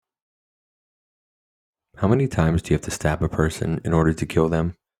How many times do you have to stab a person in order to kill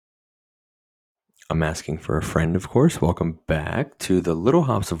them? I'm asking for a friend, of course. Welcome back to the Little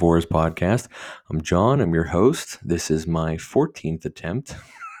Hops of Horrors podcast. I'm John. I'm your host. This is my 14th attempt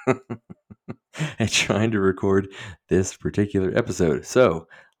at trying to record this particular episode. So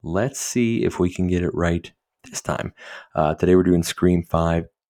let's see if we can get it right this time. Today we're doing Scream 5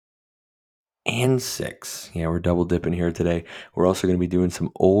 and 6. Yeah, we're double dipping here today. We're also going to be doing some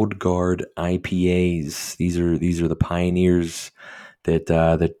old guard IPAs. These are the pioneers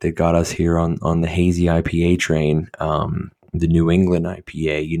that got us here on the hazy IPA train. The New England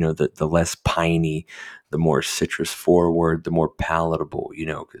IPA, the less piney, the more citrus forward, the more palatable,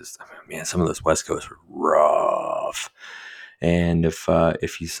 because man, some of those West Coast were rough. And if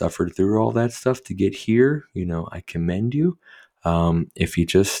you suffered through all that stuff to get here, I commend you. If you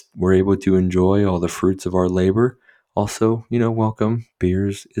just were able to enjoy all the fruits of our labor, also, welcome.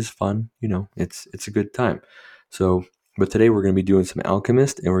 Beers is fun. It's a good time. So, but today we're going to be doing some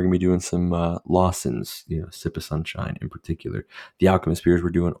Alchemist and we're going to be doing some Lawson's, Sip of Sunshine in particular. The Alchemist beers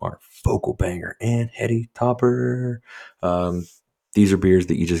we're doing are Focal Banger and Heady Topper. These are beers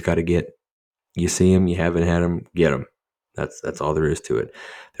that you just got to get. You see them, you haven't had them, get them. That's all there is to it.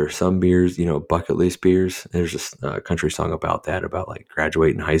 There are some beers, bucket list beers. There's a country song about that, about like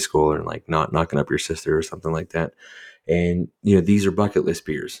graduating high school and like not knocking up your sister or something like that. And these are bucket list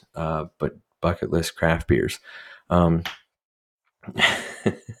beers, but bucket list craft beers. Um,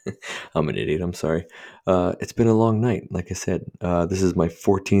 I'm an idiot. I'm sorry. It's been a long night. Like I said, this is my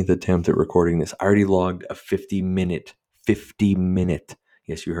 14th attempt at recording this. I already logged a 50 minute.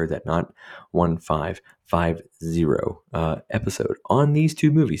 Yes, you heard that. Not 1550 episode on these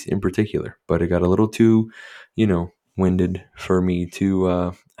two movies in particular. But it got a little too, winded for me to.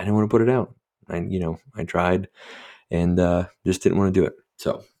 I didn't want to put it out. I tried and just didn't want to do it.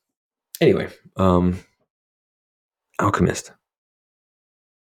 So anyway, Alchemist,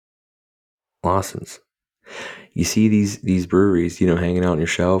 Lawson's. You see these breweries, hanging out on your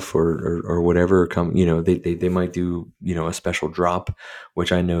shelf or whatever. Come, they might do a special drop,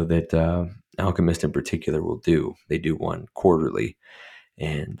 which I know that Alchemist in particular will do. They do one quarterly,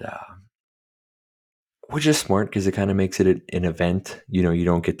 and which is smart because it kind of makes it an event. You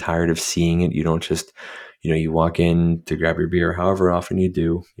don't get tired of seeing it. You don't just you walk in to grab your beer however often you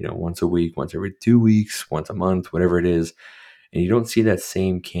do. Once a week, once every 2 weeks, once a month, whatever it is, and you don't see that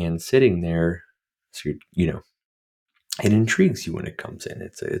same can sitting there. So it intrigues you when it comes in.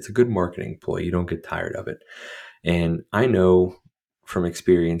 It's a good marketing ploy. You don't get tired of it. And I know from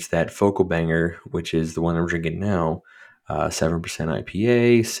experience that Focal Banger, which is the one I'm drinking now, 7%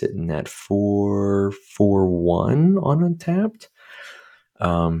 IPA, sitting at 441 on Untapped.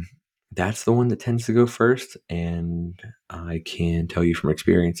 That's the one that tends to go first. And I can tell you from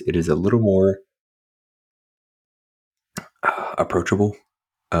experience, it is a little more approachable.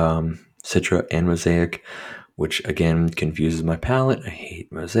 Citra and Mosaic, which again confuses my palate. I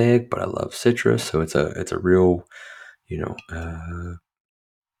hate Mosaic, but I love Citra, so it's a real, it's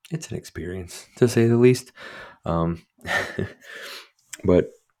an experience to say the least. Um, but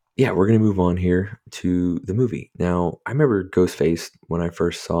yeah, we're gonna move on here to the movie. Now, I remember Ghostface when I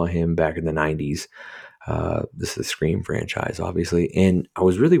first saw him back in the '90s. This is the Scream franchise, obviously, and I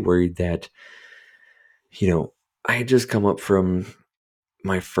was really worried that, I had just come up from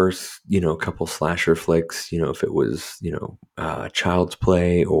my first, couple slasher flicks, if it was, Child's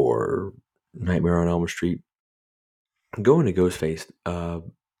Play or Nightmare on Elm Street, going to Ghostface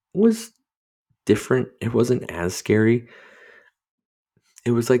was different. It wasn't as scary.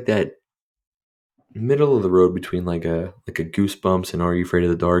 It was like that middle of the road between like a Goosebumps and Are You Afraid of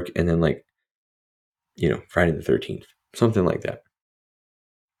the Dark, and then like, Friday the 13th, something like that.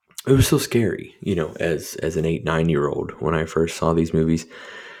 It was so scary, as an 8, 9 year old when I first saw these movies.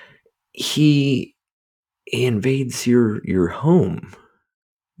 He invades your home.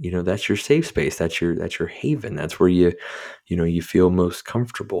 That's your safe space. That's your haven. That's where you feel most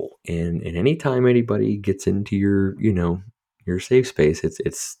comfortable. And anytime anybody gets into your safe space,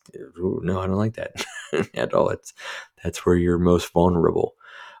 it's no, I don't like that at all. That's where you're most vulnerable.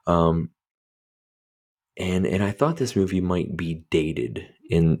 And I thought this movie might be dated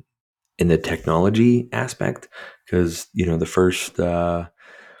in the technology aspect, because the first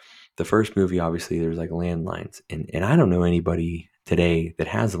movie, obviously, there's like landlines, and I don't know anybody today that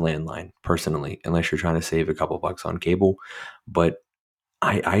has a landline personally, unless you're trying to save a couple bucks on cable. But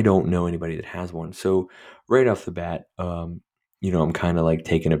I don't know anybody that has one. So right off the bat, I'm kind of like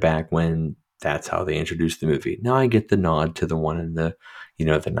taken aback when that's how they introduced the movie. Now I get the nod to the one in the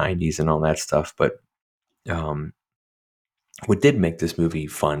 '90s and all that stuff, but um, What did make this movie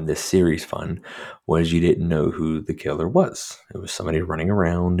fun, this series fun, was you didn't know who the killer was. It was somebody running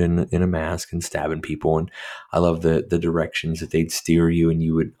around in a mask and stabbing people. And I love the directions that they'd steer you, and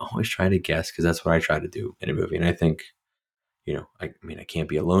you would always try to guess, because that's what I try to do in a movie. And I think, I mean, I can't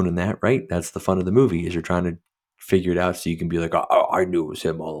be alone in that, right? That's the fun of the movie, is you're trying to figure it out so you can be like, oh, I knew it was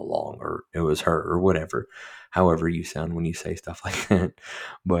him all along, or it was her, or whatever, however you sound when you say stuff like that.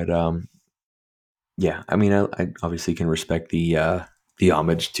 But yeah, I mean, I obviously can respect the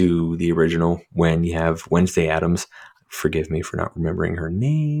homage to the original when you have Wednesday Addams. Forgive me for not remembering her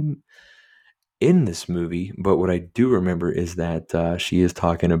name in this movie, but what I do remember is that she is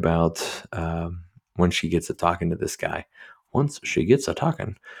talking about when she gets to talking to this guy. Once she gets to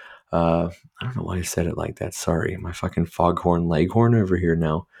talking, I don't know why I said it like that. Sorry, my fucking foghorn leghorn over here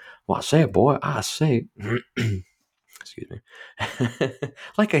now. Well, I say it, boy. I say. Excuse me.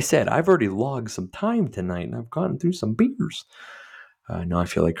 Like I said, I've already logged some time tonight, and I've gotten through some beers. Now I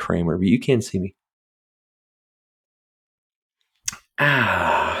feel like Kramer, but you can't see me.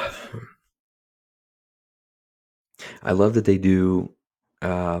 Ah, I love that they do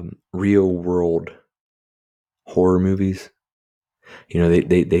real world horror movies.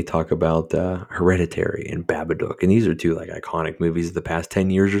 They talk about Hereditary and Babadook, and these are two like iconic movies of the past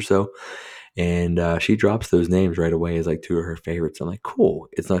 10 years or so. And she drops those names right away as like two of her favorites. I'm like, cool.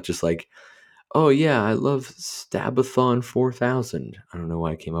 It's not just like, oh yeah, I love Stabathon 4000. I don't know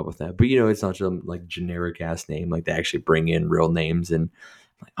why I came up with that, but it's not just like generic ass name. Like they actually bring in real names, and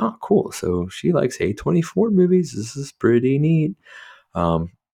I'm like, oh, cool. So she likes A24 movies. This is pretty neat.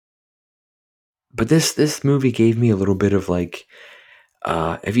 Um, but this movie gave me a little bit of like,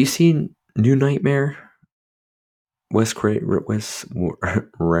 have you seen New Nightmare? Wes Craven.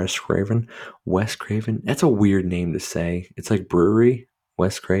 Wes Craven. That's a weird name to say. It's like brewery.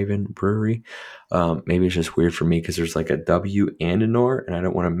 Wes Craven Brewery. Maybe it's just weird for me because there's like a W and an R, and I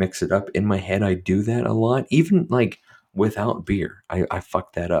don't want to mix it up. In my head, I do that a lot. Even like without beer, I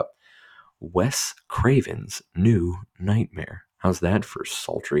fuck that up. Wes Craven's New Nightmare. How's that for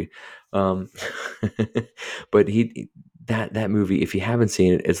sultry? Um, but that movie, if you haven't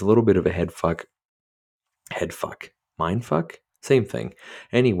seen it, it's a little bit of a head fuck, mind fuck, same thing.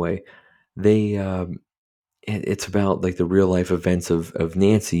 Anyway, they it's about like the real life events of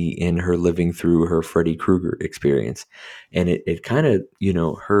Nancy and her living through her Freddy Krueger experience, and it kind of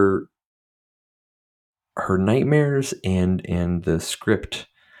her nightmares and the script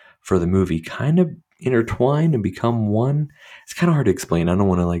for the movie kind of intertwine and become one. It's kind of hard to explain. I don't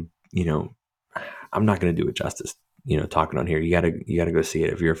want to like I'm not going to do it justice. Talking on here, you gotta go see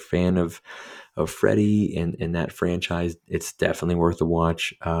it if you're a fan of Freddy and that franchise. It's definitely worth a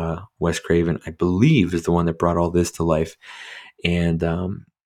watch. Wes Craven, I believe, is the one that brought all this to life, and the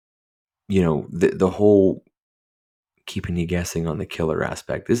whole keeping you guessing on the killer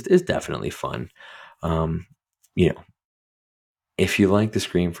aspect is definitely fun. Um, you know, if you like the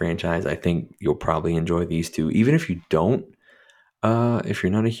Scream franchise, I think you'll probably enjoy these two. Even if you don't, if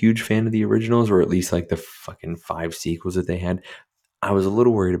you're not a huge fan of the originals, or at least like the fucking 5 sequels that they had, I was a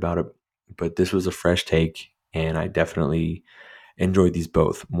little worried about it, but this was a fresh take, and I definitely enjoyed these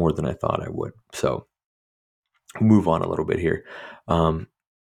both more than I thought I would. So move on a little bit here. Um,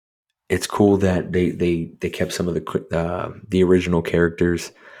 it's cool that they kept some of the original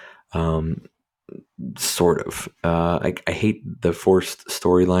characters. Um, sort of. I hate the forced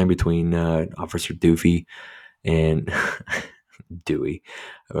storyline between Officer Doofy and Dewey.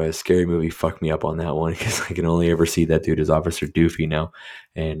 Scary Movie fucked me up on that one because I can only ever see that dude as Officer Doofy now,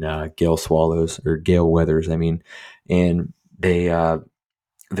 and Gail Weathers. I mean, and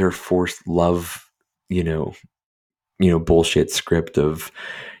their forced love, you know, bullshit script of,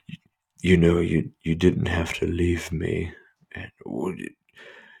 you didn't have to leave me, and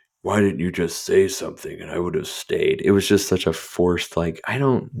why didn't you just say something and I would have stayed? It was just such a forced, like, I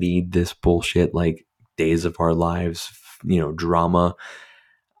don't need this bullshit, like, Days of Our Lives, drama.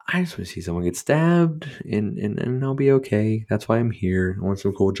 I just want to see someone get stabbed, and I'll be okay. That's why I'm here. I want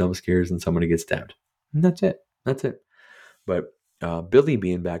some cool jump scares and someone to get stabbed. And that's it. That's it. But Billy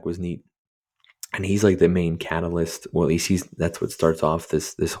being back was neat. And he's like the main catalyst. Well, at least that's what starts off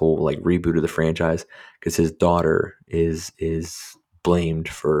this whole like reboot of the franchise, because his daughter is blamed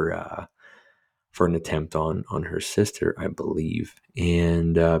for an attempt on her sister, I believe,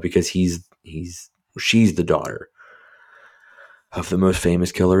 and because she's the daughter of the most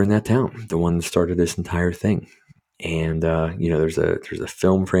famous killer in that town, the one that started this entire thing. And there's a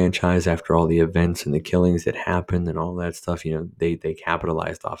film franchise after all the events and the killings that happened and all that stuff. They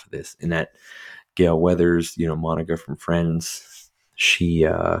capitalized off of this, and that Gail Weathers, Monica from Friends, she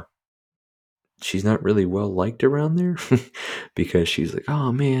she's not really well liked around there because she's like,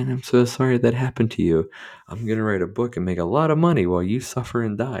 oh man, I'm so sorry that happened to you. I'm gonna write a book and make a lot of money while you suffer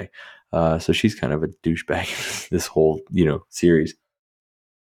and die. So she's kind of a douchebag this whole series.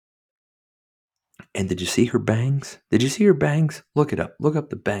 And did you see her bangs? Did you see her bangs? Look it up. Look up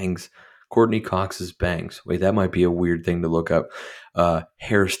the bangs. Courtney Cox's bangs. Wait, that might be a weird thing to look up.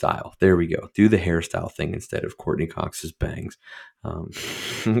 Hairstyle. There we go. Do the hairstyle thing instead of Courtney Cox's bangs. Um,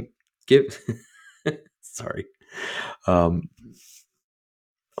 give. Sorry. Um,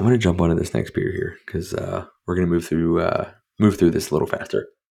 I'm gonna jump onto this next beer here because we're gonna move through this a little faster.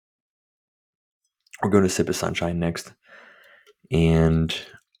 We're going to Sip of Sunshine next, and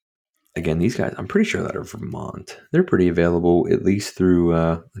again, these guys, I'm pretty sure that are Vermont. They're pretty available, at least through,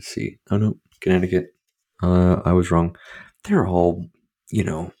 let's see. Oh, no, Connecticut. I was wrong. They're all,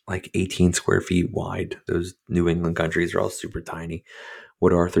 like 18 square feet wide. Those New England countries are all super tiny.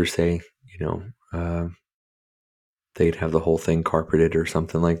 What Arthur say, they'd have the whole thing carpeted or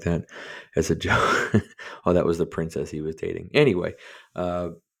something like that as a joke. Oh, that was the princess he was dating. Anyway,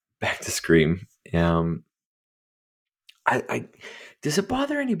 back to Scream. I does it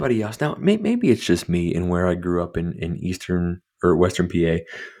bother anybody else? Now, maybe it's just me and where I grew up in Eastern or Western PA,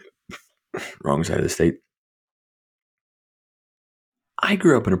 wrong side of the state. I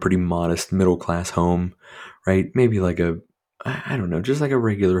grew up in a pretty modest middle class home, right? Maybe like I don't know, just like a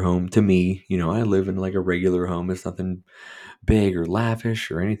regular home to me. I live in like a regular home. It's nothing big or lavish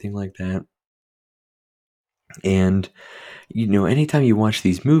or anything like that. And, anytime you watch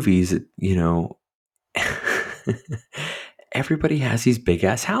these movies, everybody has these big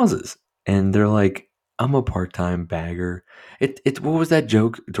ass houses and they're like, I'm a part-time bagger. What was that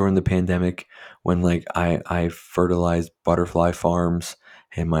joke during the pandemic when like I fertilized butterfly farms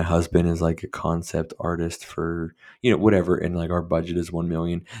and my husband is like a concept artist for whatever, and like our budget is 1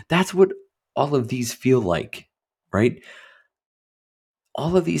 million. That's what all of these feel like, right?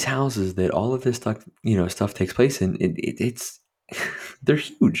 All of these houses that all of this stuff takes place in, it's they're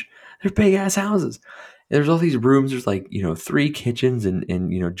huge. They're big ass houses. And there's all these rooms. There's like 3 kitchens,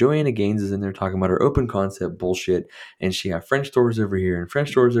 and Joanna Gaines is in there talking about her open concept bullshit, and she got French doors over here and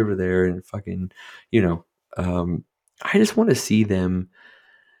French doors over there, and fucking you know. I just want to see them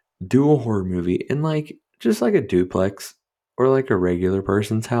do a horror movie in like just like a duplex or like a regular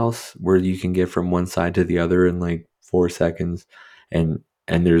person's house where you can get from one side to the other in like 4 seconds, and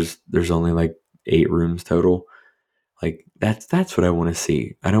there's only like 8 rooms total. Like that's what I want to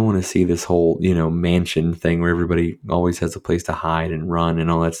see. I don't want to see this whole mansion thing where everybody always has a place to hide and run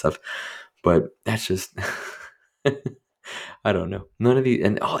and all that stuff. But that's just I don't know. None of these,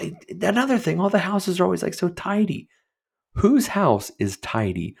 and another thing, all the houses are always like so tidy. Whose house is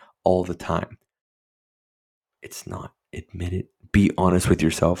tidy all the time? It's not. Admit it. Be honest with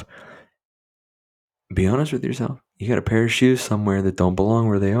yourself. Be honest with yourself. You got a pair of shoes somewhere that don't belong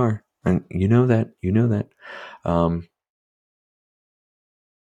where they are. And you know that. You know that. Um,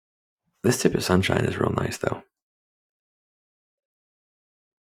 this Tip of Sunshine is real nice, though.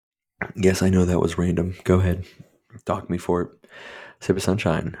 Yes, I know that was random. Go ahead. Dock me for it. Sip of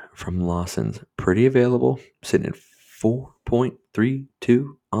Sunshine from Lawson's. Pretty available. Sitting at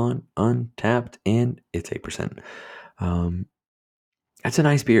 4.32 on Untapped, and it's 8%. That's a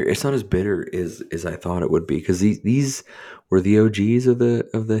nice beer. It's not as bitter as I thought it would be, because these were the OGs of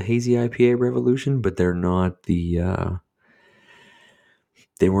the hazy IPA revolution, but they're not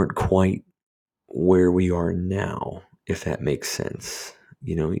they weren't quite where we are now, if that makes sense.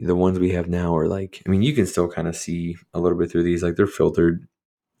 The ones we have now are like, I mean, you can still kind of see a little bit through these, like they're filtered,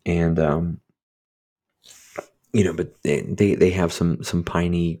 and but they have some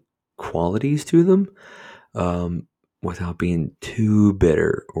piney qualities to them, um, without being too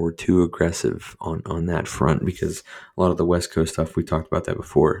bitter or too aggressive on that front, because a lot of the West Coast stuff, we talked about that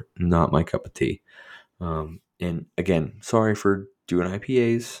before, not my cup of tea. And again, sorry for doing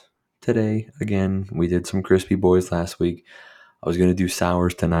IPAs today. Again, we did some crispy boys last week. I was going to do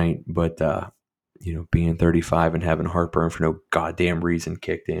sours tonight, but being 35 and having heartburn for no goddamn reason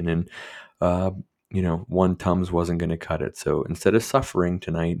kicked in, and one Tums wasn't going to cut it. So instead of suffering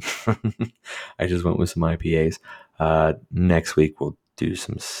tonight, I just went with some IPAs. Next week we'll do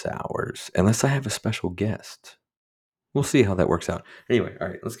some sours, unless I have a special guest. We'll see how that works out. Anyway, all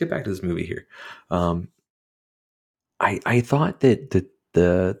right, let's get back to this movie here. I thought that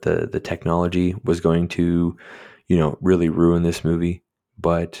the technology was going to, really ruin this movie,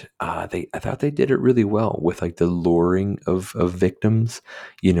 but I thought they did it really well with like the luring of victims,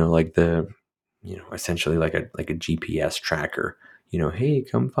 like essentially like a GPS tracker, hey,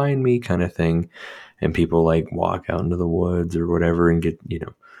 come find me kind of thing, and people like walk out into the woods or whatever and get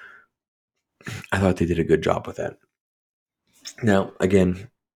I thought they did a good job with that. Now, again,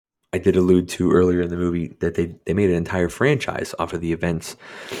 I did allude to earlier in the movie that they made an entire franchise off of the events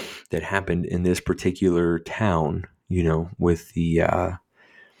that happened in this particular town, with the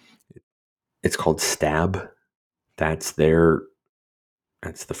it's called Stab. That's their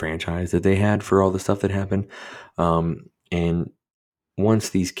that's the franchise that they had for all the stuff that happened. And once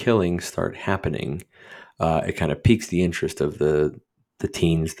these killings start happening, it kind of piques the interest of the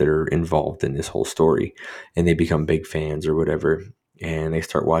teens that are involved in this whole story, and they become big fans or whatever, and they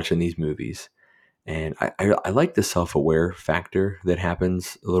start watching these movies. And I like the self aware factor that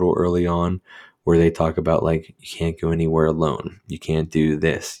happens a little early on, where they talk about, like, you can't go anywhere alone. You can't do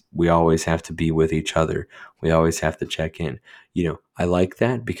this. We always have to be with each other. We always have to check in. I like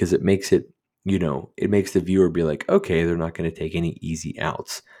that because it makes the viewer be like, okay, they're not going to take any easy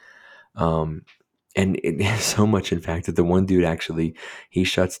outs. Um, and it so much, in fact, that the one dude actually, he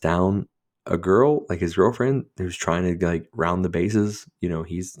shuts down a girl, like his girlfriend, who's trying to like round the bases.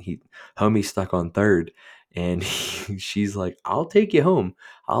 Homie's stuck on third, and she's like, "I'll take you home.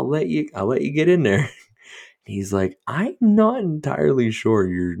 I'll let you get in there." He's like, "I'm not entirely sure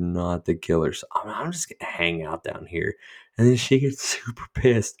you're not the killer, so I'm just gonna hang out down here." And then she gets super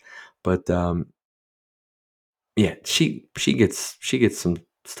pissed, but yeah, she gets some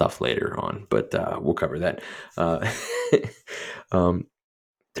stuff later on, but we'll cover that. Uh, um,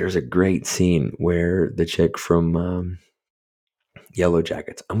 there's a great scene where the chick from Yellow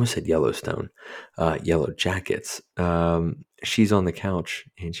Jackets, I almost said Yellowstone, Yellow Jackets. She's on the couch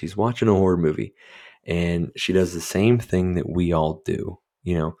and she's watching a horror movie, and she does the same thing that we all do.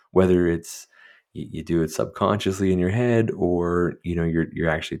 Whether it's you do it subconsciously in your head, or you're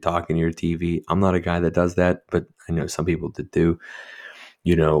actually talking to your TV. I'm not a guy that does that, but I know some people that do.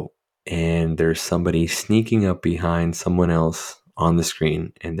 you know, and there's somebody sneaking up behind someone else on the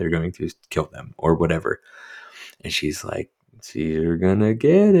screen, and they're going to kill them or whatever. And she's like, "See, you're gonna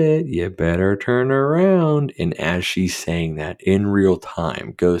get it. You better turn around." And as she's saying that in real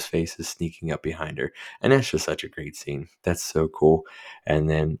time, Ghostface is sneaking up behind her. And that's just such a great scene. That's so cool. And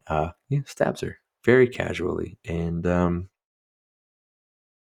then stabs her very casually. And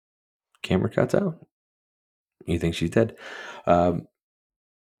camera cuts out. You think she's dead. Um,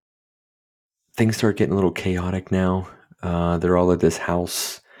 Things start getting a little chaotic now. They're all at this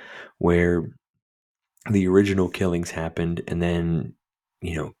house where the original killings happened, and then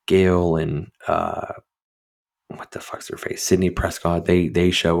Gail and what the fuck's their face, Sidney Prescott,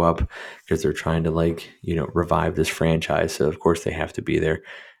 they show up because they're trying to, like, revive this franchise. So of course they have to be there.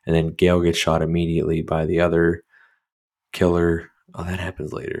 And then Gail gets shot immediately by the other killer. Oh, that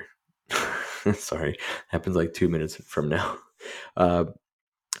happens later. Sorry, happens like 2 minutes from now. Uh,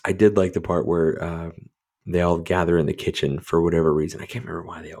 I did like the part where they all gather in the kitchen for whatever reason. I can't remember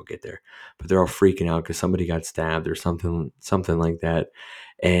why they all get there, but they're all freaking out because somebody got stabbed or something like that.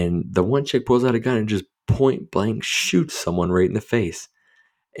 And the one chick pulls out a gun and just point blank shoots someone right in the face.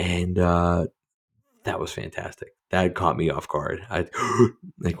 And that was fantastic. That caught me off guard. I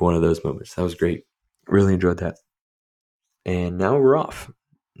like one of those moments. That was great. Really enjoyed that. And now we're off.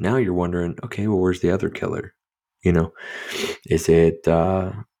 Now you're wondering, okay, well, where's the other killer? You know, is it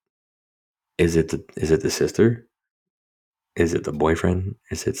is it the sister? Is it the boyfriend?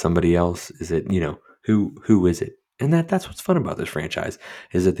 Is it somebody else? Is it, who is it? And that's what's fun about this franchise,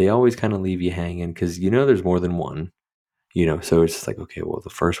 is that they always kind of leave you hanging because there's more than one. So it's just like, okay, well,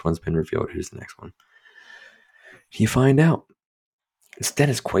 the first one's been revealed. Who's the next one? You find out it's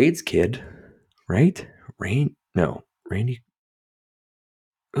Dennis Quaid's kid, right? No, Randy.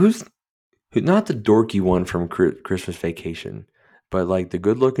 Who's not the dorky one from Christmas Vacation, but like the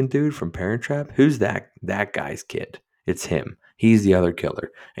good-looking dude from Parent Trap. Who's that guy's kid? It's him. He's the other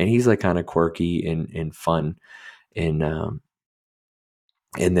killer, and he's like kind of quirky and fun. And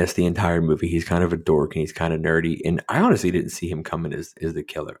in this, the entire movie, he's kind of a dork and he's kind of nerdy. And I honestly didn't see him coming as the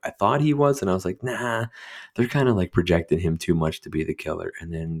killer. I thought he was, and I was like, nah, they're kind of like projecting him too much to be the killer.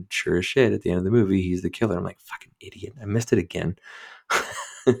 And then, sure as shit, at the end of the movie, he's the killer. I'm like, fucking idiot! I missed it again.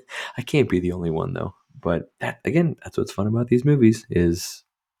 I can't be the only one though. But that, again, that's what's fun about these movies, is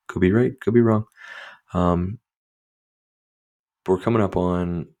could be right, could be wrong. But we're coming up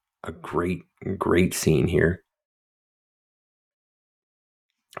on a great scene here.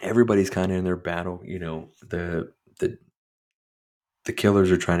 Everybody's kind of in their battle. The the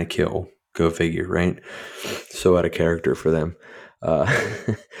killers are trying to kill. Go figure, right? So out of character for them. Uh,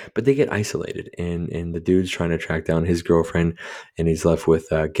 but they get isolated, and the dude's trying to track down his girlfriend, and he's left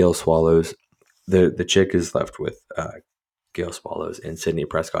with Gil Swallows. The chick is left with Gail Swallows and Sydney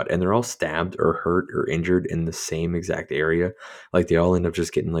Prescott, and they're all stabbed or hurt or injured in the same exact area. Like they all end up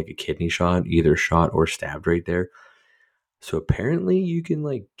just getting like a kidney shot, either shot or stabbed right there. So apparently you can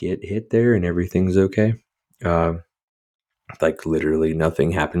like get hit there and everything's okay. Uh, like literally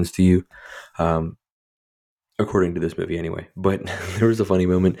nothing happens to you. Um, according to this movie anyway. But there was a funny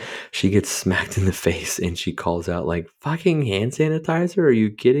moment. She gets smacked in the face and she calls out like, fucking hand sanitizer? Are you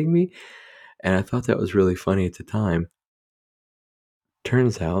kidding me? And I thought that was really funny at the time.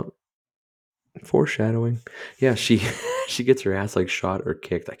 Turns out, foreshadowing. Yeah, she she gets her ass like shot or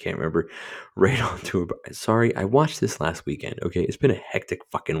kicked, I can't remember, right onto her. Sorry, I watched this last weekend. Okay, it's been a hectic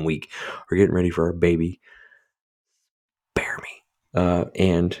fucking week. We're getting ready for our baby. Bear me.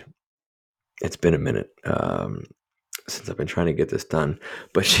 And it's been a minute. Since I've been trying to get this done.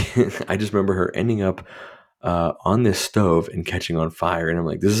 But I just remember her ending up on this stove and catching on fire. And I'm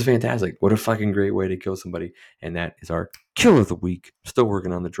like, this is fantastic. What a fucking great way to kill somebody. And that is our kill of the week. Still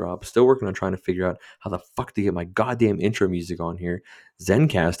working on the drop. Still working on trying to figure out how the fuck to get my goddamn intro music on here.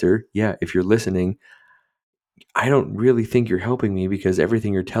 Zencaster, yeah, if you're listening, I don't really think you're helping me because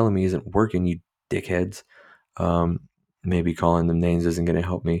everything you're telling me isn't working, you dickheads. Maybe calling them names isn't going to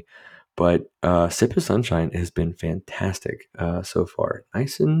help me. But Sip of Sunshine has been fantastic so far.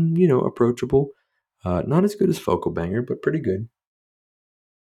 Nice and, approachable. Not as good as Focal Banger, but pretty good.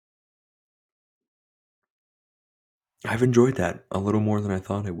 I've enjoyed that a little more than I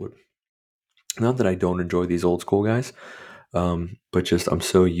thought I would. Not that I don't enjoy these old school guys, but just I'm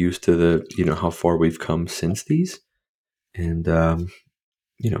so used to how far we've come since these. And,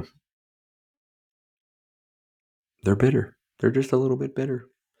 they're bitter. They're just a little bit bitter.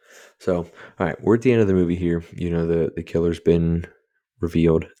 So, all right, we're at the end of the movie here. The killer's been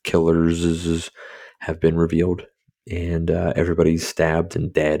revealed. Killers have been revealed, and everybody's stabbed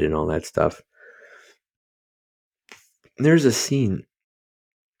and dead and all that stuff. And there's a scene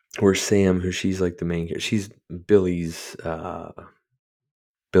where Sam, who she's like the main, she's Billy's daughter.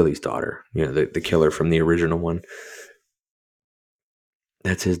 The killer from the original one.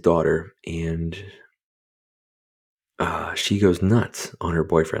 That's his daughter, and she goes nuts on her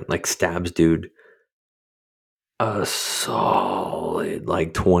boyfriend, like stabs dude a solid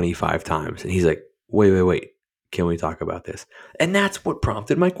like 25 times. And he's like, wait. Can we talk about this? And that's what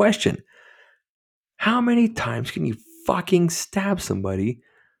prompted my question. How many times can you fucking stab somebody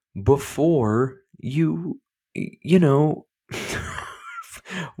before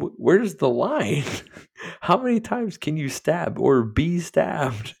where's the line? How many times can you stab or be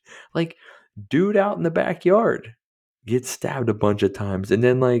stabbed? Like, dude out in the backyard gets stabbed a bunch of times and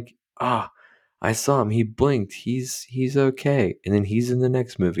then like, I saw him. He blinked. He's okay. And then he's in the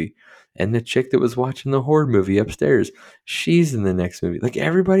next movie. And the chick that was watching the horror movie upstairs, she's in the next movie. Like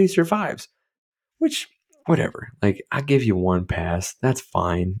everybody survives. Which, whatever. Like I give you one pass. That's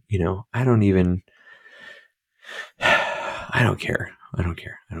fine. I don't even. I don't care.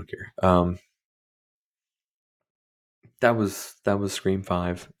 That was Scream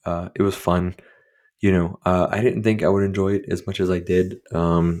 5. It was fun. I didn't think I would enjoy it as much as I did.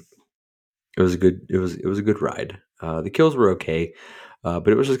 It was a good ride. The kills were okay, but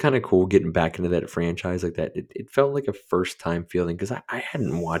it was just kind of cool getting back into that franchise like that. It felt like a first time feeling because I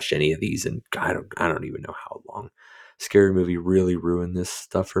hadn't watched any of these in I don't even know how long. Scary Movie really ruined this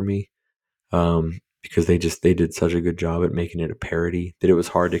stuff for me because they did such a good job at making it a parody that it was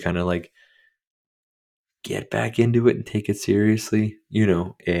hard to kind of like get back into it and take it seriously,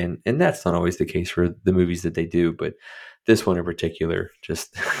 and that's not always the case for the movies that they do, but this one in particular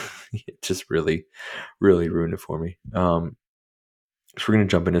just it just really ruined it for me. So we're gonna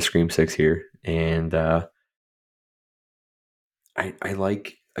jump into Scream 6 here, and I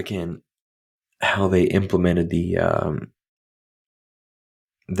like again how they implemented the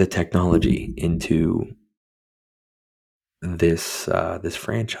technology into this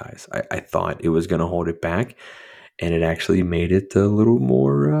franchise. I thought it was gonna hold it back, and it actually made it a little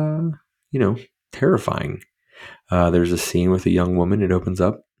more terrifying. There's a scene with a young woman. It opens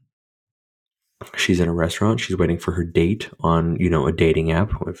up. She's in a restaurant. She's waiting for her date on, a dating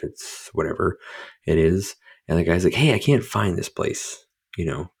app, if it's whatever it is. And the guy's like, "Hey, I can't find this place,"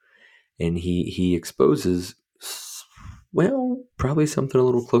 and he exposes, well, probably something a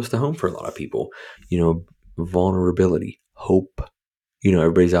little close to home for a lot of people, vulnerability, hope.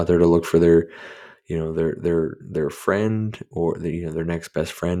 Everybody's out there to look for their, their friend or their next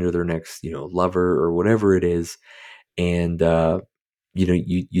best friend or their next, lover or whatever it is. And,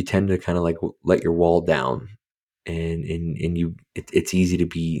 you tend to kind of like let your wall down and it's easy to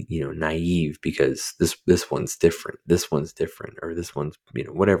be, naive because this one's different, or this one's,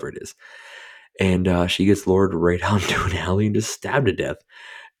 whatever it is. and she gets lured right out into an alley and just stabbed to death.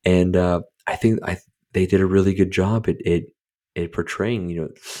 And I think they did a really good job at portraying,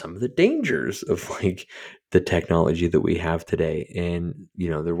 some of the dangers of like the technology that we have today. And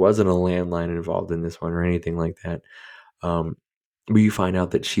there wasn't a landline involved in this one or anything like that. But you find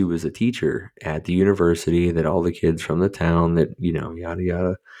out that she was a teacher at the university that all the kids from the town that yada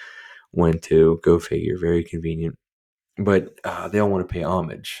yada went to. Go figure, very convenient. But they all want to pay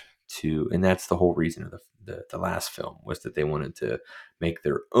homage to, and that's the whole reason of the last film, was that they wanted to make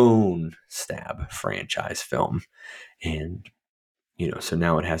their own Stab franchise film. And so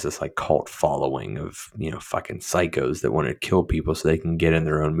now it has this like cult following of fucking psychos that want to kill people so they can get in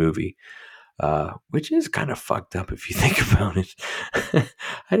their own movie, which is kind of fucked up if you think about it. I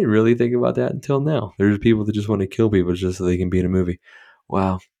didn't really think about that until now. There's people that just want to kill people just so they can be in a movie.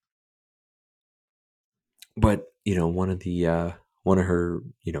 Wow. But one of her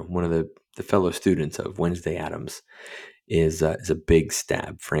one of the fellow students of Wednesday Addams is a big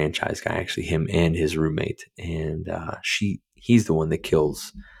Stab franchise guy. Actually, him and his roommate, and he's the one that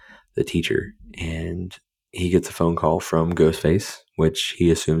kills the teacher, and he gets a phone call from Ghostface, which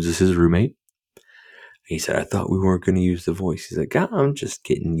he assumes is his roommate. He said, "I thought we weren't going to use the voice." He's like, "I'm just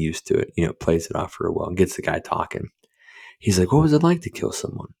getting used to it." Plays it off real well and gets the guy talking. He's like, "What was it like to kill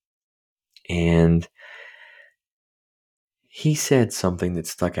someone?" And he said something that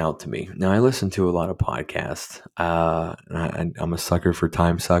stuck out to me. Now, I listen to a lot of podcasts. I'm a sucker for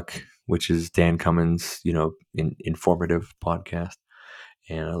Time Suck, which is Dan Cummins', informative podcast.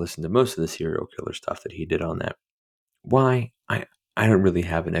 And I listen to most of the serial killer stuff that he did on that. Why? I don't really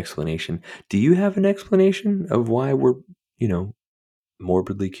have an explanation. Do you have an explanation of why we're,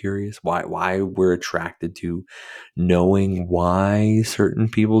 morbidly curious? Why we're attracted to knowing why certain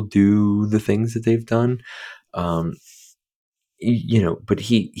people do the things that they've done? But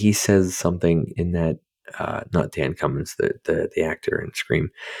he says something in that, not Dan Cummins, the actor in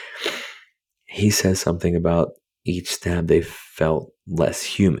Scream. He says something about each stab they felt less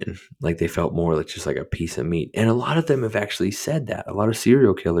human, like they felt more like just like a piece of meat. And a lot of them have actually said that. A lot of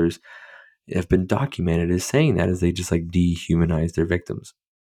serial killers have been documented as saying that, as they just like dehumanize their victims,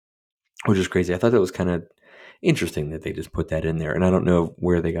 which is crazy. I thought that was kind of interesting that they just put that in there. And I don't know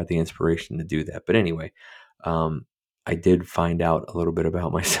where they got the inspiration to do that. But anyway, I did find out a little bit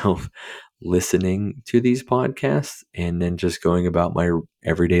about myself listening to these podcasts and then just going about my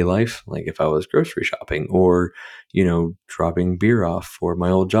everyday life. Like if I was grocery shopping or, dropping beer off for my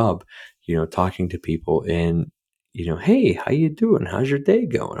old job, talking to people and, hey, how you doing? How's your day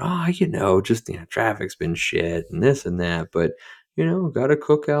going? Just, traffic's been shit and this and that, but, got a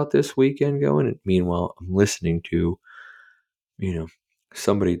cookout this weekend going. And meanwhile, I'm listening to, you know,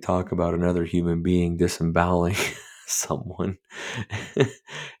 somebody talk about another human being disemboweling someone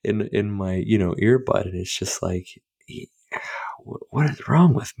in my, earbud. And it's just like, what is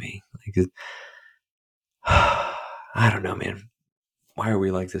wrong with me? Like, I don't know, man. Why are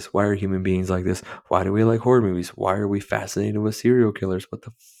we like this? Why are human beings like this? Why do we like horror movies? Why are we fascinated with serial killers? What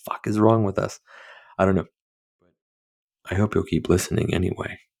the fuck is wrong with us? I don't know. I hope you'll keep listening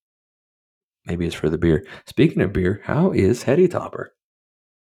anyway. Maybe it's for the beer. Speaking of beer, how is Heady Topper?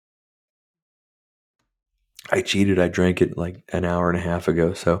 I cheated. I drank it like an hour and a half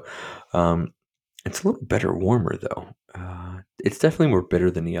ago. So it's a little better warmer though. It's definitely more bitter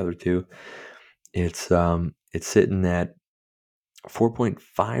than the other two. It's sitting at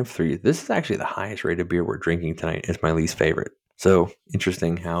 4.53. This is actually the highest rated beer we're drinking tonight. It's my least favorite. So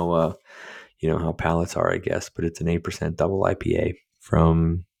interesting how how palates are, I guess. But it's an 8% double IPA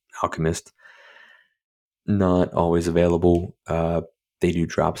from Alchemist. Not always available. They do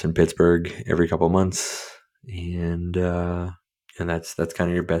drops in Pittsburgh every couple of months, and that's kind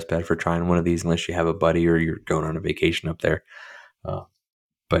of your best bet for trying one of these, unless you have a buddy or you're going on a vacation up there.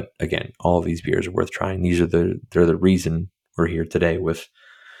 But again, all of these beers are worth trying. They're the reason we're here today with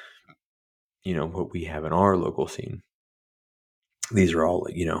what we have in our local scene. These are all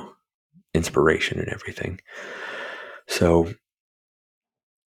inspiration and everything. So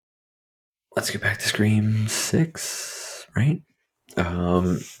let's get back to Scream 6, right?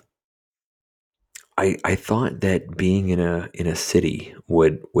 I thought that being in a city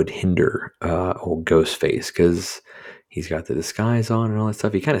would hinder old Ghostface, because he's got the disguise on and all that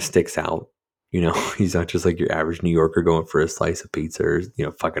stuff. He kind of sticks out, He's not just like your average New Yorker going for a slice of pizza or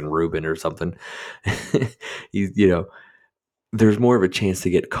fucking Reuben or something. There's more of a chance to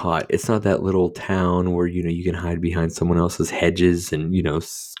get caught. It's not that little town where you can hide behind someone else's hedges and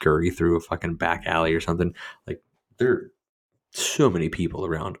scurry through a fucking back alley or something. Like there so many people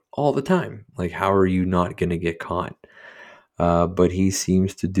around all the time. Like, how are you not going to get caught? But he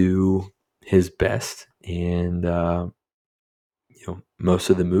seems to do his best, and most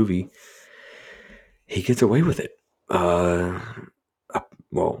of the movie he gets away with it.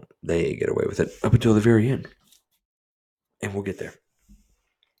 Well, they get away with it up until the very end, and we'll get there.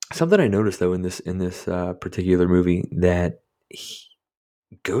 Something I noticed though in this particular movie that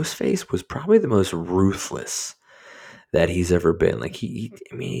Ghostface was probably the most ruthless that he's ever been. Like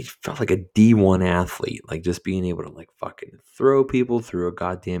I mean, he felt like a D1 athlete, like just being able to like fucking throw people through a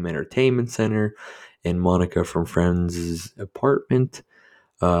goddamn entertainment center in Monica from Friends' apartment,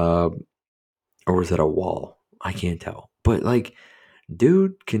 uh, or was it a wall? I can't tell, but like,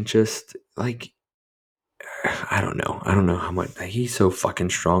 dude can just like I don't know how much he's so fucking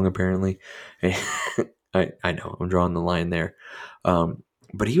strong. Apparently, I know I'm drawing the line there,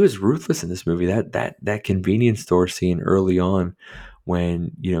 but he was ruthless in this movie. That convenience store scene early on,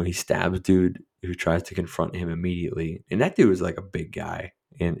 when he stabs dude who tries to confront him immediately, and that dude was like a big guy,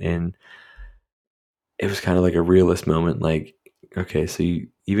 and it was kind of like a realist moment. Like, okay, so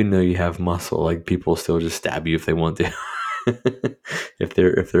even though you have muscle, like people still just stab you if they want to. if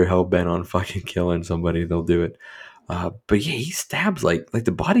they're hell bent on fucking killing somebody, they'll do it. But yeah, he stabs like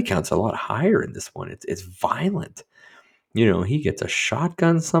the body count's a lot higher in this one. It's violent. He gets a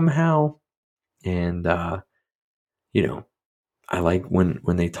shotgun somehow, and you know, I like when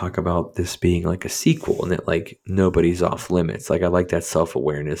they talk about this being like a sequel and that like nobody's off limits. Like I like that self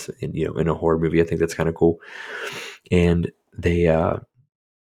awareness in a horror movie. I think that's kind of cool. And they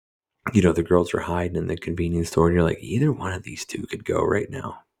the girls are hiding in the convenience store, and you're like, either one of these two could go right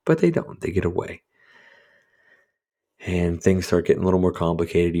now, but they don't. They get away. And things start getting a little more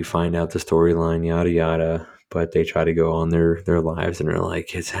complicated. You find out the storyline, yada yada. But they try to go on their lives, and they're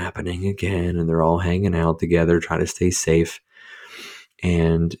like, it's happening again. And they're all hanging out together, trying to stay safe.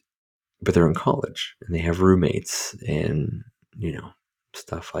 And but they're in college, and they have roommates, and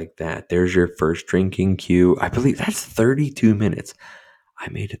stuff like that. There's your first drinking cue. I believe that's 32 minutes. I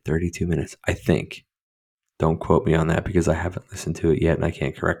made it 32 minutes, I think. Don't quote me on that because I haven't listened to it yet, and I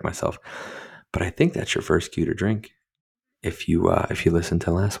can't correct myself. But I think that's your first cue to drink. If you listened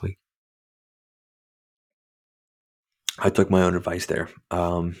to last week, I took my own advice there.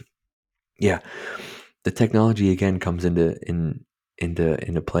 Yeah, the technology again comes into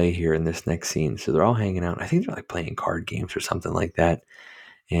play here in this next scene. So they're all hanging out. I think they're like playing card games or something like that.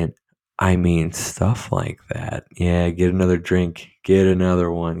 And I mean stuff like that. Yeah, get another drink, get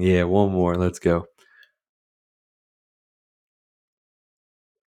another one. Yeah, one more. Let's go.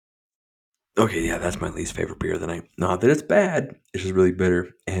 Okay, yeah, that's my least favorite beer of the night. Not that it's bad; it's just really bitter,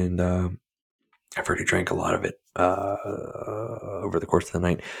 and I've already drank a lot of it over the course of the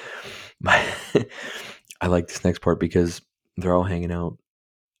night. My, I like this next part because they're all hanging out.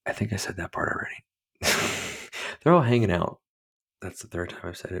 I think I said that part already. They're all hanging out. That's the third time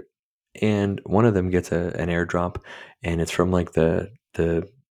I've said it. And one of them gets an airdrop, and it's from like the what's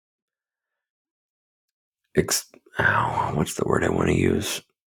the word I want to use?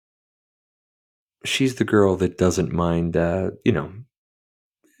 She's the girl that doesn't mind,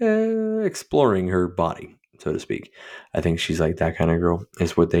 exploring her body, so to speak. I think she's like that kind of girl.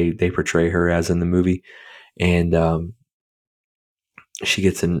 Is what they portray her as in the movie, and she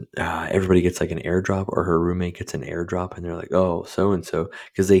gets everybody gets like an airdrop, or her roommate gets an airdrop, and they're like, oh, so and so,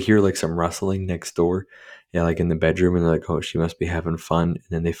 because they hear like some rustling next door, yeah, like in the bedroom, and they're like, oh, she must be having fun. And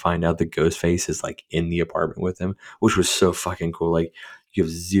then they find out the ghost face is like in the apartment with them, which was so fucking cool. Like, you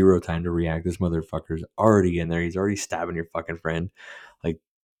have zero time to react. This motherfucker's already in there. He's already stabbing your fucking friend. Like,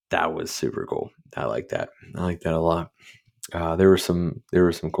 that was super cool. I like that. I like that a lot. There were some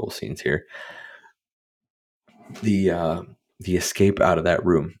cool scenes here. The escape out of that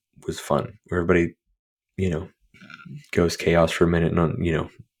room was fun. Where everybody, you know, goes chaos for a minute, and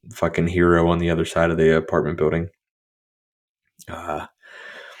fucking hero on the other side of the apartment building, uh,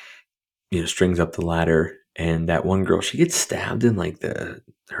 strings up the ladder, and that one girl, she gets stabbed in like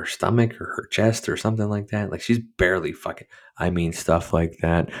her stomach or her chest or something like that. Like she's barely fucking. I mean, stuff like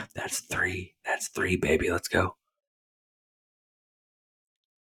that. That's three. That's three, baby. Let's go.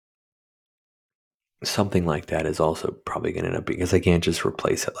 Something like that is also probably going to end up because I can't just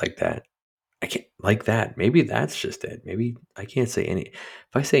replace it like that. I can't like that. Maybe that's just it. Maybe I can't say any.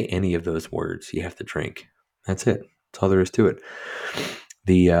 If I say any of those words, you have to drink. That's it. That's all there is to it.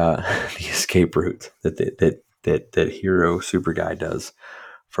 The the escape route that hero super guy does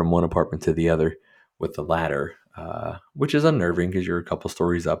from one apartment to the other with the ladder, which is unnerving because you're a couple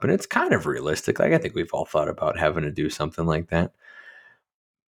stories up, and it's kind of realistic. Like I think we've all thought about having to do something like that,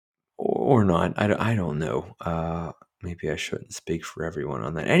 or not. I don't know. Maybe I shouldn't speak for everyone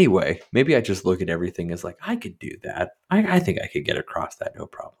on that. Anyway, maybe I just look at everything as like I could do that. I think I could get across that no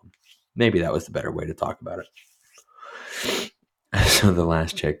problem. Maybe that was the better way to talk about it. So the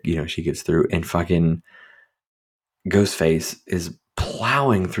last chick, she gets through, and fucking Ghostface is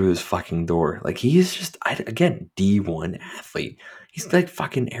plowing through his fucking door. Like, he is just, again, D1 athlete. He's like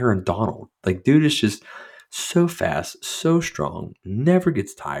fucking Aaron Donald. Like, dude is just so fast, so strong, never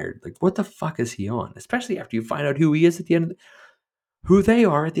gets tired. Like, what the fuck is he on? Especially after you find out who he is at the end of who they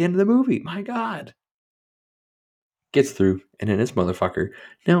are at the end of the movie. My God. Gets through, and then this motherfucker.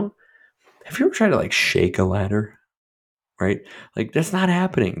 Now, have you ever tried to like shake a ladder? Right? Like, that's not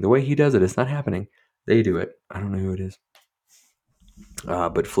happening. The way he does it, it's not happening. They do it. I don't know who it is.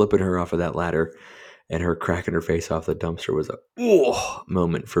 But flipping her off of that ladder and her cracking her face off the dumpster was a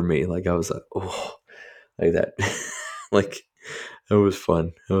moment for me. Like, I was like, oh, like that. Like, that was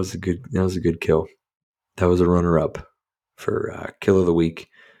fun. That was a good kill. That was a runner up for kill of the week,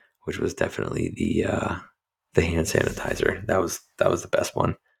 which was definitely the hand sanitizer. That was the best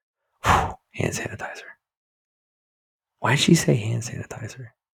one. Whew, hand sanitizer. Why did she say hand sanitizer?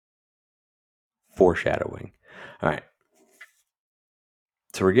 Foreshadowing. All right.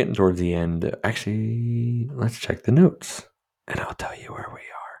 So we're getting towards the end. Actually, let's check the notes, and I'll tell you where we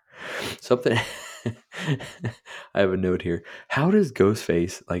are. Something. I have a note here. How does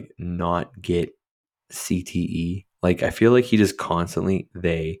Ghostface like not get CTE? Like, I feel like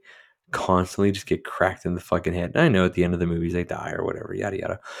they constantly just get cracked in the fucking head. And I know at the end of the movies they die or whatever, yada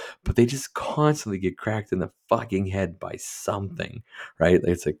yada, but they just constantly get cracked in the fucking head by something, right?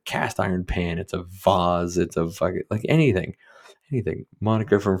 Like, it's a cast iron pan, it's a vase, it's a fucking like anything.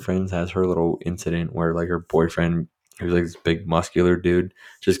 Monica from Friends has her little incident where like her boyfriend, who's like this big muscular dude,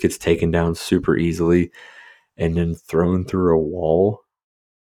 just gets taken down super easily and then thrown through a wall.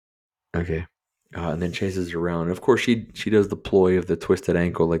 Okay. And then chases her around. Of course, she does the ploy of the twisted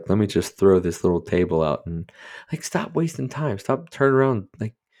ankle. Like, let me just throw this little table out and like, stop wasting time. Stop turning around.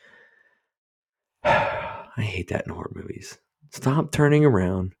 Like, I hate that in horror movies. Stop turning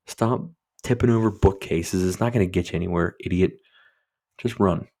around. Stop tipping over bookcases. It's not going to get you anywhere, idiot. Just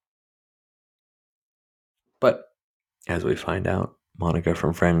run. But as we find out, Monica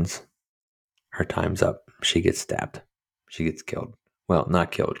from Friends, her time's up. She gets stabbed. She gets killed. Well,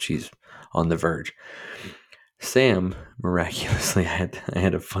 not killed. She's on the verge. Sam, miraculously, I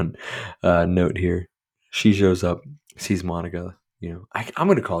had a fun note here. She shows up, sees Monica. I'm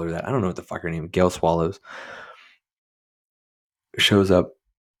going to call her that. I don't know what the fuck her name is. Gail Swallows. Shows up,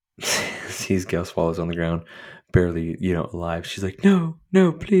 sees Gail Swallows on the ground, barely, alive. She's like, no,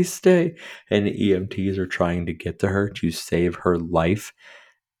 please stay. And the EMTs are trying to get to her to save her life.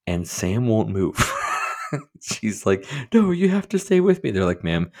 And Sam won't move. She's like, no, you have to stay with me. They're like,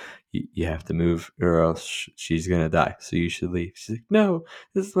 ma'am, you have to move or else she's going to die. So you should leave. She's like, no,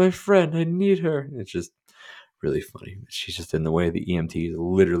 this is my friend. I need her. It's just really funny. She's just in the way. The EMT is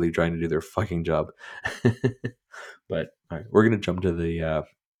literally trying to do their fucking job. But all right, we're going to jump to the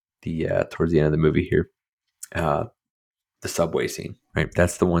towards the end of the movie here. The subway scene, right?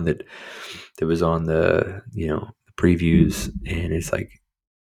 That's the one that was on the, the previews. And it's like,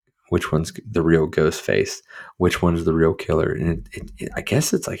 which one's the real ghost face? Which one's the real killer? And I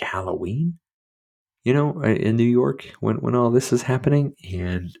guess it's like Halloween, in New York when all this is happening.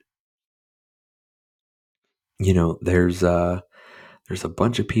 And, there's a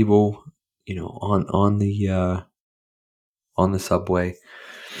bunch of people, on the subway.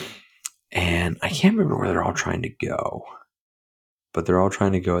 And I can't remember where they're all trying to go. But they're all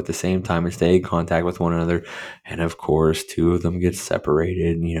trying to go at the same time and stay in contact with one another. And of course, two of them get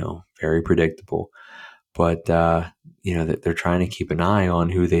separated, very predictable. But, they're trying to keep an eye on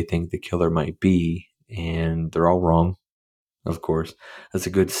who they think the killer might be. And they're all wrong, of course. That's a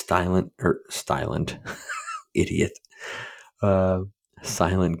good silent, idiot.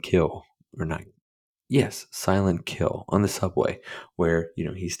 Silent kill. Or not. Yes, silent kill on the subway where,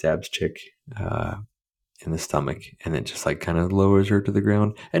 he stabs chick in the stomach and then just like kind of lowers her to the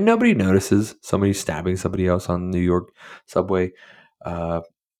ground. And nobody notices somebody stabbing somebody else on the New York subway. I've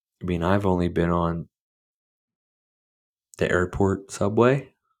only been on the airport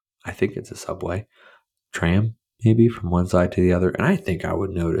subway. I think it's a subway tram, maybe from one side to the other. And I think I would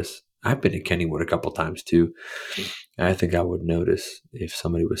notice. I've been to Kennywood a couple times too. And I think I would notice if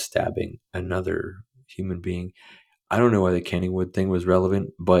somebody was stabbing another human being. I don't know why the Kennywood thing was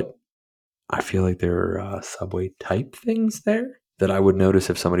relevant, but I feel like there are subway type things there that I would notice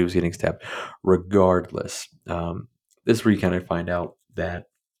if somebody was getting stabbed. Regardless, this is where you kind of find out that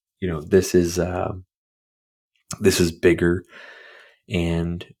this is bigger,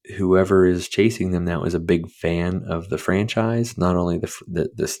 and whoever is chasing them now is a big fan of the franchise, not only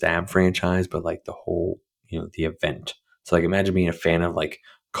the stab franchise, but like the whole the event. So like imagine being a fan of like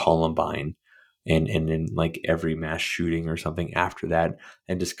Columbine and then like every mass shooting or something after that,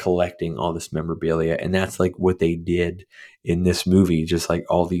 and just collecting all this memorabilia. And that's like what they did in this movie, just like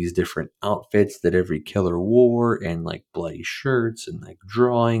all these different outfits that every killer wore, and like bloody shirts and like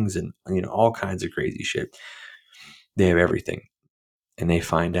drawings and all kinds of crazy shit. They have everything. And they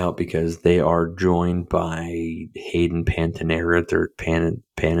find out because they are joined by Hayden Panettiere or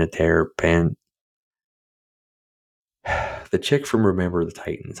Panettiere the chick from Remember the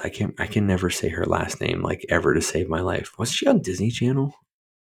Titans. I can never say her last name like ever to save my life. Was she on Disney Channel?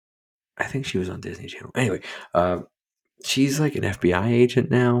 I think she was on Disney Channel. Anyway, she's like an FBI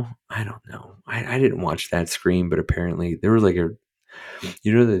agent now. I don't know. I didn't watch that Scream, but apparently there was like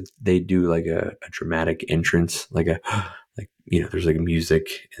that they do like a dramatic entrance, like a like there's like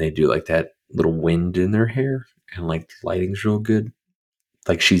music, and they do like that little wind in their hair, and like the lighting's real good.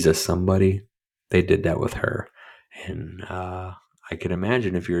 Like she's a somebody. They did that with her, and I can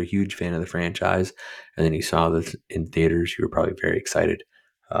imagine if you're a huge fan of the franchise, and then you saw this in theaters, you were probably very excited.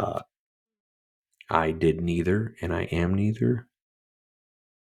 Uh, I did neither, and I am neither.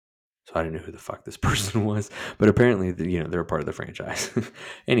 So I didn't know who the fuck this person was, but apparently, they're a part of the franchise.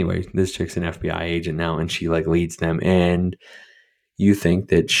 Anyway, this chick's an FBI agent now, and she like leads them, and you think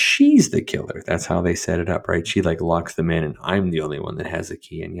that she's the killer. That's how they set it up, right? She like locks them in, and I'm the only one that has a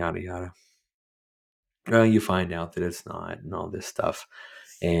key, and yada yada. Well, you find out that it's not, and all this stuff,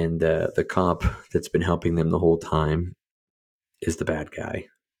 and the cop that's been helping them the whole time is the bad guy,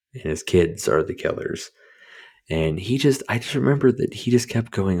 and his kids are the killers. And I just remember that he just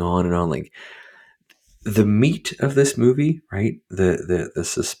kept going on and on, like the meat of this movie, right? The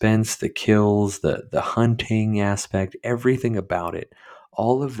suspense, the kills, the hunting aspect, everything about it,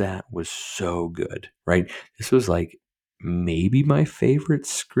 all of that was so good, right? This was like maybe my favorite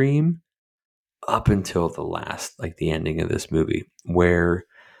Scream up until the last, like the ending of this movie, where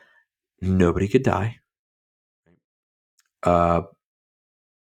nobody could die. Uh,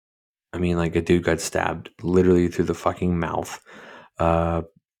 I mean, like a dude got stabbed literally through the fucking mouth. Uh,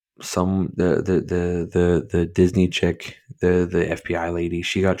 the Disney chick, the FBI lady,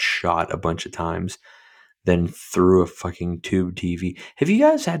 she got shot a bunch of times, then threw a fucking tube TV. Have you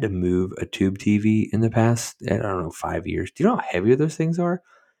guys had to move a tube TV in the past, I don't know, 5 years? Do you know how heavy those things are?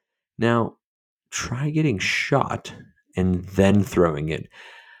 Now, try getting shot and then throwing it.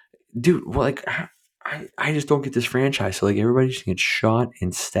 Dude, well, like, I just don't get this franchise. So, like, everybody just gets shot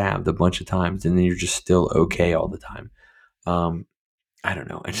and stabbed a bunch of times, and then you're just still okay all the time. I don't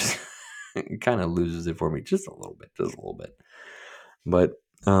know. I just it kind of loses it for me just a little bit, just a little bit. But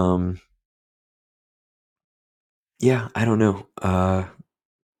yeah, I don't know.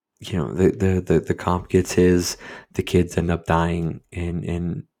 The cop gets his, the kids end up dying,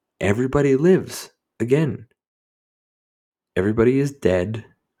 and everybody lives again. Everybody is dead,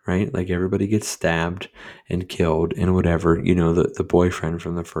 right? Like everybody gets stabbed and killed and whatever. The boyfriend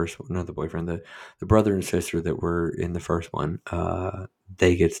from the first one, not the boyfriend, the brother and sister that were in the first one,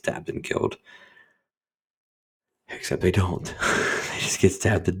 they get stabbed and killed. Except they don't. They just get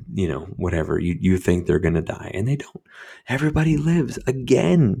stabbed to, whatever. You think they're going to die, and they don't. Everybody lives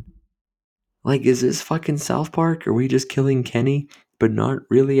again. Like, is this fucking South Park? Are we just killing Kenny, but not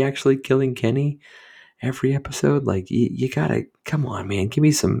really actually killing Kenny every episode? Like, you gotta, come on, man. Give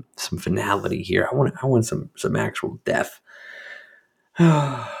me some finality here. I want some actual death.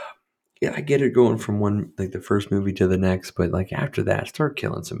 Yeah, I get it going from one, like the first movie to the next, but like after that, start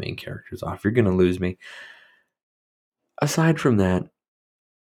killing some main characters off. You're going to lose me. Aside from that,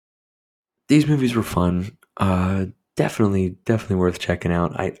 these movies were fun. Definitely worth checking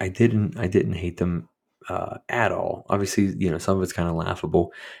out. I didn't hate them at all. Obviously, some of it's kind of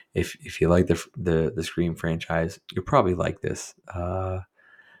laughable. If you like the Scream franchise, you'll probably like this. They're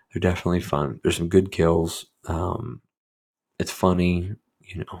definitely fun. There's some good kills. It's funny.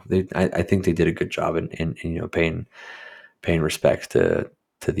 I think they did a good job in paying respects to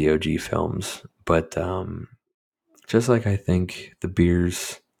the OG films. But just like I think the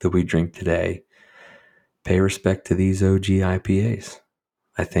beers that we drink today pay respect to these OG IPAs.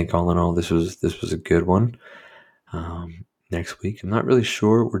 I think all in all, this was a good one. Next week, I'm not really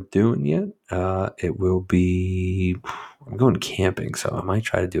sure what we're doing yet. It will be, I'm going camping, so I might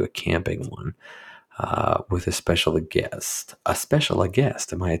try to do a camping one with a special guest. A special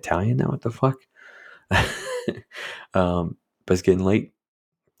guest. Am I Italian now? What the fuck? But it's getting late.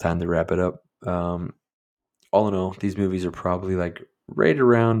 Time to wrap it up. All in all, these movies are probably like right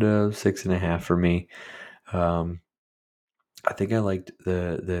around 6.5 for me. I think I liked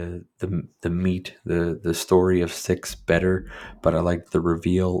the meat, the story of 6 better, but I liked the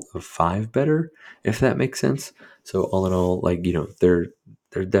reveal of 5 better, if that makes sense. So all in all, like they're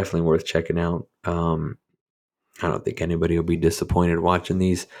they're definitely worth checking out. I don't think anybody will be disappointed watching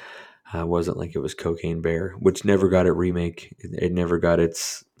these. Wasn't like it was Cocaine Bear, which never got a remake. It never got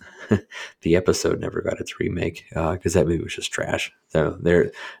its the episode never got its remake because that movie was just trash. So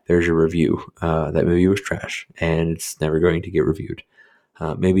there's your review. That movie was trash, and it's never going to get reviewed.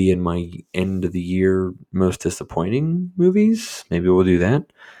 Maybe in my end of the year most disappointing movies, maybe we'll do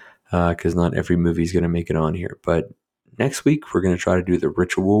that because not every movie is going to make it on here. But next week we're going to try to do The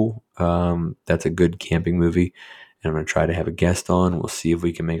Ritual. That's a good camping movie, and I'm going to try to have a guest on. We'll see if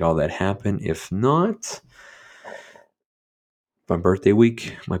we can make all that happen. If not, my birthday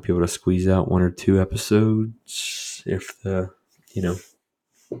week might be able to squeeze out 1 or 2 episodes you know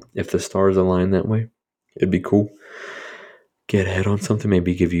if the stars align that way. It'd be cool. Get ahead on something.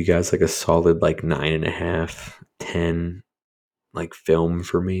 Maybe give you guys like a solid like 9.5, 10 like film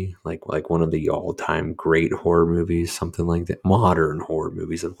for me, like one of the all-time great horror movies, something like that. Modern horror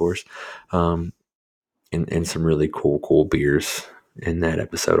movies, of course, um, and some really cool beers in that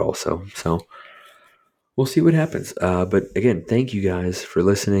episode also. So we'll see what happens. But again, thank you guys for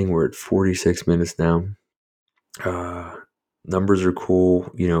listening. We're at 46 minutes now. Uh, Numbers are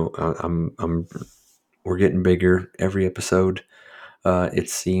cool. We're getting bigger every episode. It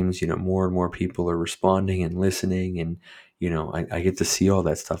seems, more and more people are responding and listening, and I get to see all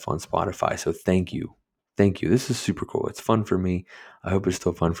that stuff on Spotify. So thank you. This is super cool. It's fun for me. I hope it's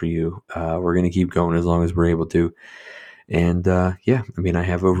still fun for you. We're going to keep going as long as we're able to. And yeah, I mean, I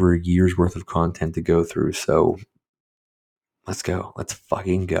have over a year's worth of content to go through. So let's go. Let's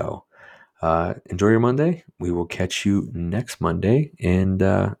fucking go. Enjoy your Monday. We will catch you next Monday. And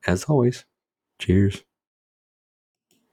as always, cheers.